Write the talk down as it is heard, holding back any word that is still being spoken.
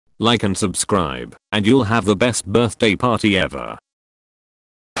like and subscribe, and you'll have the best birthday party ever.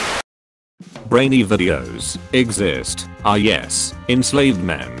 Brainy videos exist. Ah yes, enslaved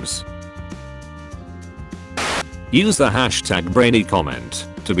memes. Use the hashtag brainy comment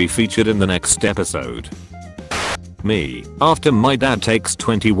to be featured in the next episode. Me, after my dad takes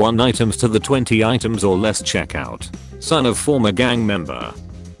 21 items to the 20 items or less checkout. Son of former gang member.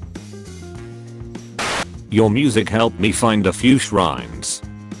 Your music helped me find a few shrines.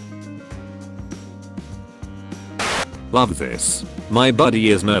 Love this. My buddy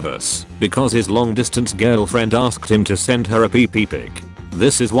is nervous because his long distance girlfriend asked him to send her a pee-pee pic.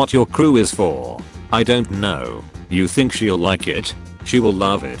 This is what your crew is for. I don't know. You think she'll like it? She will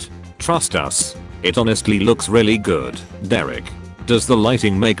love it. Trust us. It honestly looks really good. Derek. Does the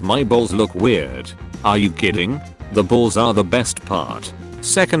lighting make my balls look weird? Are you kidding? The balls are the best part.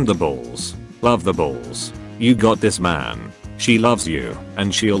 Second, the balls. Love the balls. You got this, man. She loves you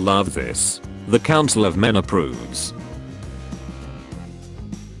and she'll love this. The Council of Men approves.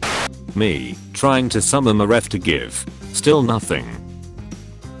 Me, trying to summon a ref to give. Still nothing.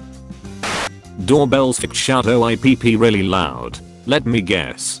 Doorbells shout OIPP really loud. Let me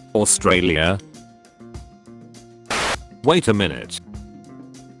guess, Australia? Wait a minute.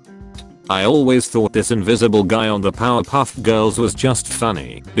 I always thought this invisible guy on the Powerpuff Girls was just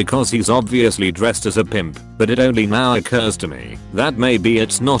funny because he's obviously dressed as a pimp, but it only now occurs to me that maybe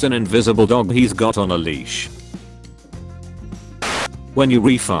it's not an invisible dog he's got on a leash. When you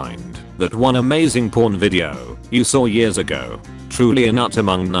re-find that one amazing porn video you saw years ago, truly a nut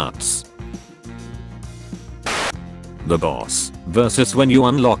among nuts. The boss versus when you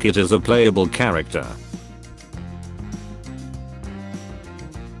unlock it as a playable character.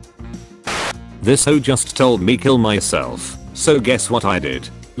 This hoe just told me kill myself, so guess what I did?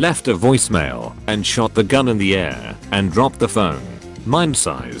 Left a voicemail and shot the gun in the air and dropped the phone. Mind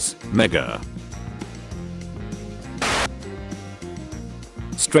size, mega.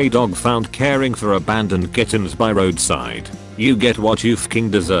 Stray dog found caring for abandoned kittens by roadside. You get what you fking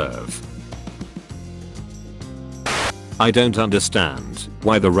deserve. I don't understand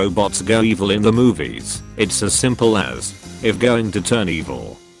why the robots go evil in the movies. It's as simple as, if going to turn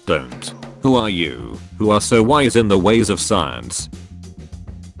evil, don't. Who are you, who are so wise in the ways of science?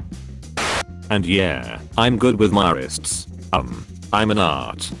 And yeah, I'm good with my wrists. I'm an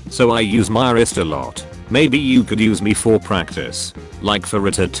art, so I use my wrist a lot. Maybe you could use me for practice, like for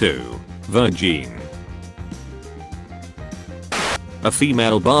a tattoo. Virgin. A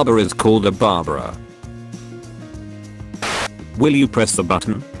female barber is called a Barbara. Will you press the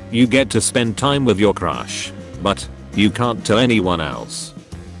button? You get to spend time with your crush, but you can't tell anyone else.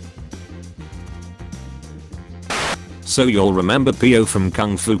 So you'll remember Pio from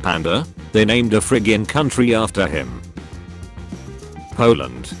Kung Fu Panda? They named a friggin' country after him.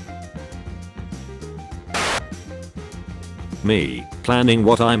 Poland. Me, planning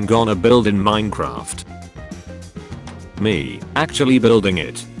what I'm gonna build in Minecraft. Me, actually building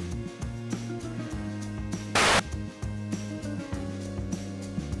it.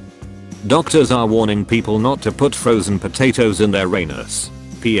 Doctors are warning people not to put frozen potatoes in their anus.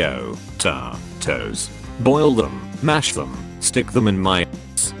 Toes. Boil them, mash them, stick them in my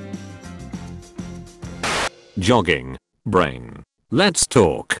ass. Jogging. Brain. Let's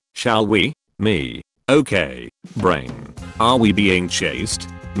talk, shall we? Me. Okay. Brain. Are we being chased?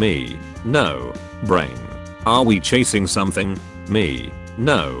 Me. No. Brain. Are we chasing something? Me.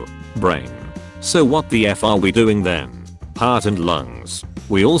 No. Brain. So what the F are we doing then? Heart and lungs.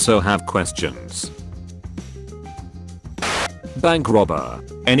 We also have questions. Bank robber.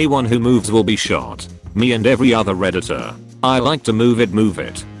 Anyone who moves will be shot. Me and every other redditor. I like to move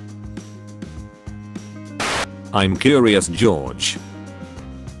it. I'm curious George.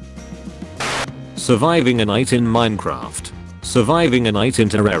 Surviving a night in Minecraft. Surviving a night in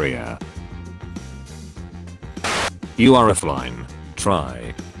Terraria. You are offline.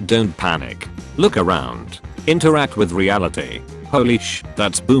 Try. Don't panic. Look around. Interact with reality. Holy sh,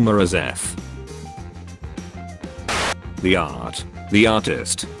 that's boomer as F. The art. The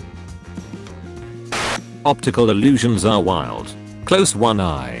artist. Optical illusions are wild. Close one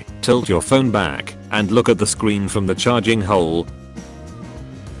eye, tilt your phone back, and look at the screen from the charging hole.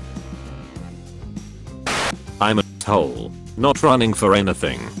 I'm a hole. Not running for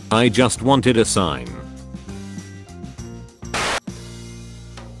anything. I just wanted a sign.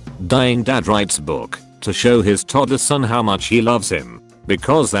 Dying dad writes book to show his toddler son how much he loves him.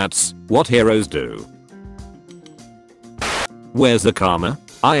 Because that's what heroes do. Where's the karma?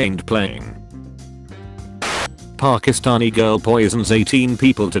 I ain't playing. Pakistani girl poisons 18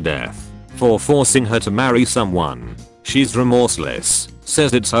 people to death for forcing her to marry someone. She's remorseless,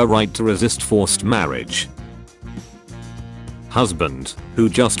 Says it's her right to resist forced marriage. Husband, who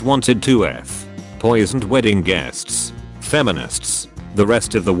just wanted to poisoned wedding guests. Feminists. The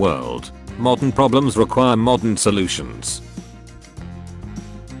rest of the world. Modern problems require modern solutions.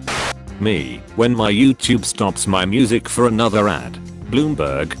 Me, when my YouTube stops my music for another ad.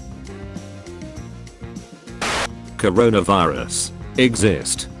 Bloomberg. Coronavirus.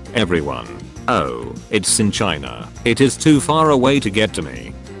 Exist. Everyone. Oh, it's in China. It is too far away to get to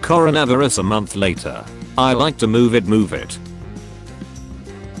me. Coronavirus a month later. I like to move it.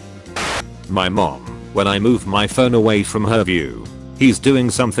 My mom, when I move my phone away from her view. He's doing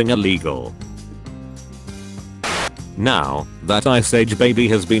something illegal. Now that Ice Age baby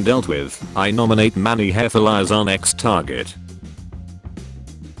has been dealt with, I nominate Manny Hefelies on X target.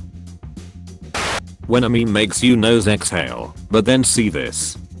 When a meme makes you nose exhale, but then see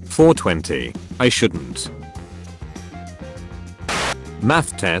this. 420. I shouldn't.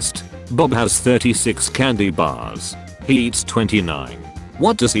 Math test. Bob has 36 candy bars. He eats 29.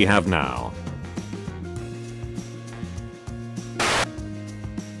 What does he have now?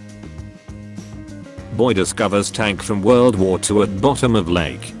 Boy discovers tank from World War II at bottom of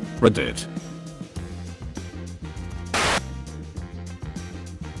lake. Reddit.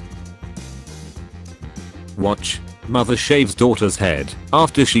 Watch. Mother shaves daughter's head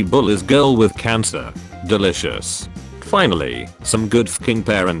after she bullies girl with cancer. Delicious. Finally, some good fucking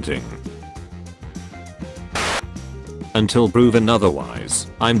parenting. Until proven otherwise,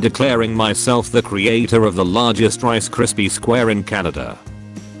 I'm declaring myself the creator of the largest Rice Krispie square in Canada.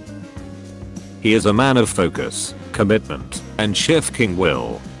 He is a man of focus, commitment, and chef king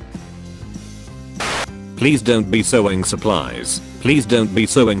will. Please don't be sewing supplies. Please don't be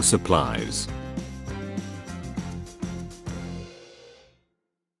sewing supplies.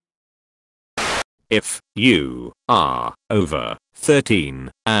 If you are over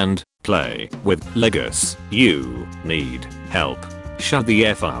 13 and play with Legos, you need help. Shut the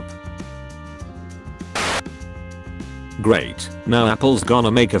F up. Great, now Apple's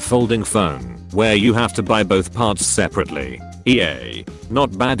gonna make a folding phone where you have to buy both parts separately. EA,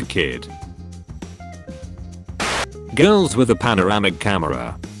 not bad kid. Girls with a panoramic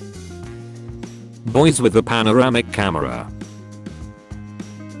camera. Boys with a panoramic camera.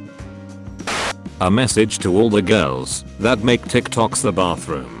 A message to all the girls that make TikToks the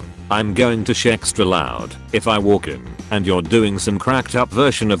bathroom. I'm going to shh extra loud if I walk in and you're doing some cracked up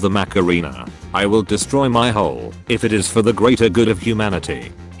version of the Macarena. I will destroy my hole if it is for the greater good of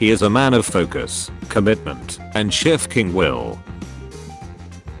humanity. He is a man of focus, commitment, and chef king will.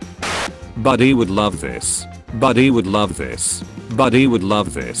 Buddy would love this. Buddy would love this. Buddy would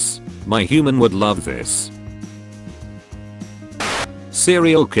love this. My human would love this.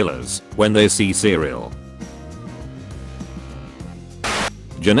 Serial killers when they see cereal.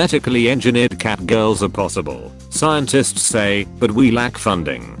 Genetically engineered cat girls are possible, scientists say, but we lack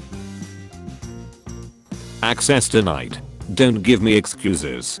funding. Access denied. Don't give me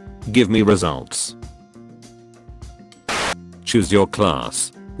excuses. Give me results. Choose your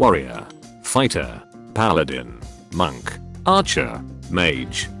class. Warrior. Fighter. Paladin. Monk. Archer.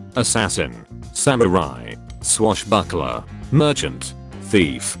 Mage. Assassin. Samurai. Swashbuckler. Merchant.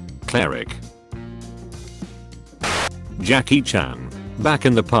 Thief. Cleric. Jackie Chan. Back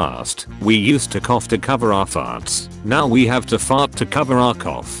in the past, we used to cough to cover our farts. Now we have to fart to cover our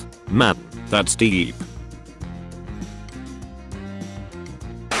cough. Man, that's deep.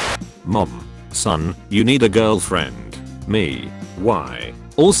 Mom. Son, you need a girlfriend. Me. Why?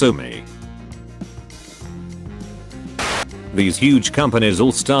 Also me. These huge companies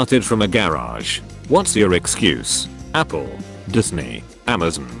all started from a garage. What's your excuse? Apple. Disney.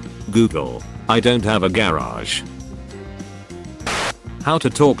 Amazon. Google. I don't have a garage. How to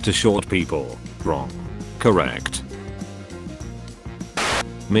talk to short people. Wrong. Correct.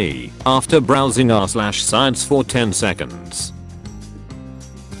 Me. After browsing r/science for 10 seconds.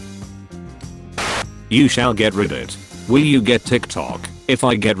 You shall get rid it. Will you get TikTok if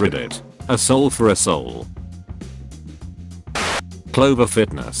I get rid it? A soul for a soul. Clover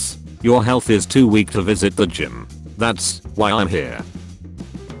Fitness. Your health is too weak to visit the gym. That's why I'm here.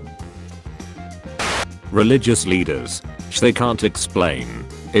 Religious leaders. They can't explain.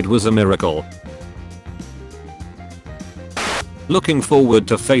 It was a miracle. Looking forward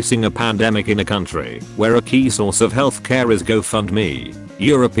to facing a pandemic in a country where a key source of healthcare is GoFundMe.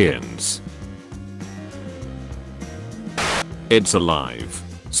 Europeans. It's alive.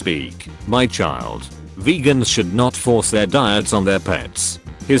 Speak, my child. Vegans should not force their diets on their pets.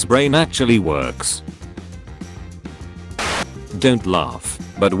 His brain actually works. Don't laugh.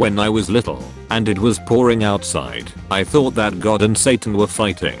 But when I was little, and it was pouring outside, I thought that God and Satan were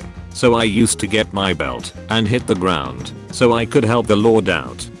fighting. So I used to get my belt and hit the ground so I could help the Lord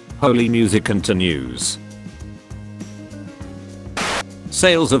out. Holy music continues.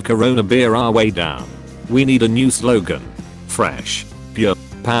 Sales of Corona beer are way down. We need a new slogan. Fresh, pure,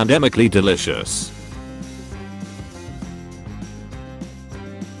 pandemically delicious.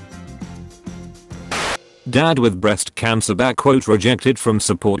 Dad with breast cancer / rejected from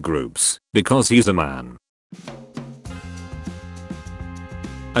support groups because he's a man.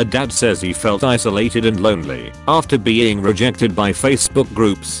 A dad says he felt isolated and lonely after being rejected by Facebook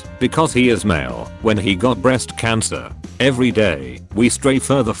groups because he is male when he got breast cancer. Every day, we stray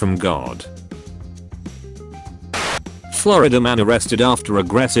further from God. Florida man arrested after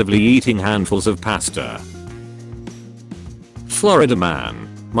aggressively eating handfuls of pasta. Florida man,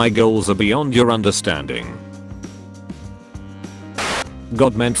 my goals are beyond your understanding.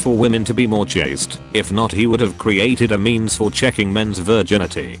 God meant for women to be more chaste. If not, he would have created a means for checking men's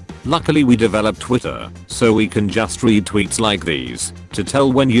virginity. Luckily we developed Twitter, so we can just read tweets like these to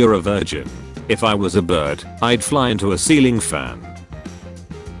tell when you're a virgin. If I was a bird, I'd fly into a ceiling fan.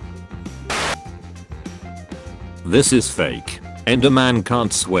 This is fake. Enderman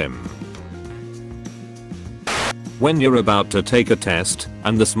can't swim. When you're about to take a test,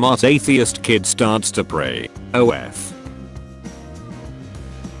 and the smart atheist kid starts to pray, OF.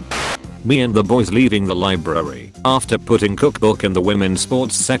 Me and the boys leaving the library after putting cookbook in the women's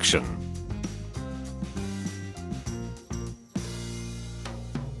sports section.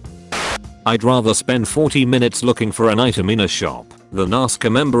 I'd rather spend 40 minutes looking for an item in a shop than ask a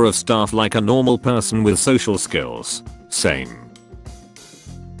member of staff like a normal person with social skills. Same.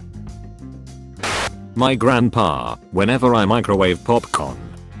 My grandpa, whenever I microwave popcorn,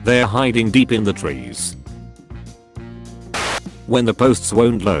 they're hiding deep in the trees. When the posts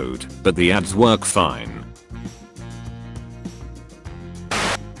won't load, but the ads work fine.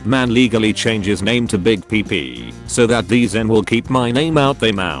 Man legally changes name to Big PP so that these N will keep my name out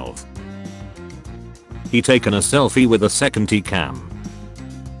they mouth. He taken a selfie with a second T-cam.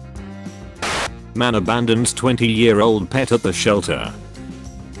 Man abandons 20-year-old pet at the shelter.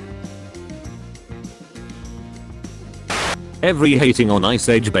 Every hating on Ice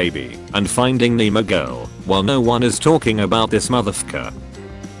Age baby and Finding Nemo girl while no one is talking about this motherfucker.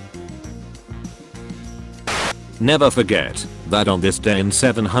 Never forget that on this day in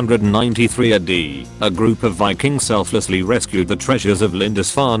 793 AD, a group of Vikings selflessly rescued the treasures of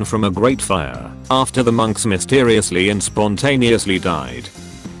Lindisfarne from a great fire after the monks mysteriously and spontaneously died.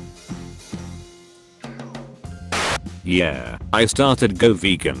 Yeah, I started go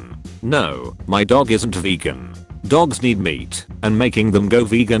vegan. No, my dog isn't vegan. Dogs need meat, and making them go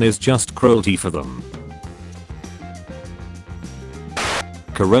vegan is just cruelty for them.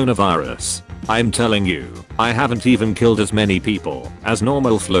 Coronavirus. I'm telling you, I haven't even killed as many people as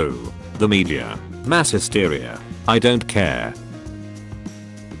normal flu. The media. Mass hysteria. I don't care.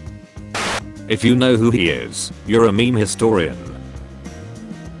 If you know who he is, you're a meme historian.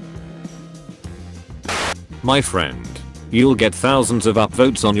 My friend. You'll get thousands of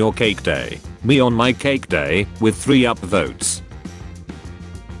upvotes on your cake day. Me on my cake day with 3 upvotes.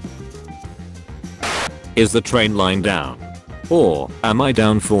 Is the train line down? Or am I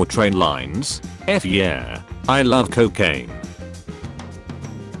down for train lines? F yeah. I love cocaine.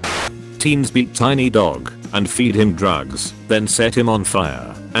 Teens beat tiny dog and feed him drugs, then set him on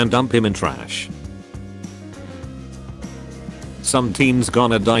fire and dump him in trash. Some teens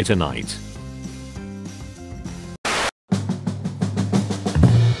gonna die tonight.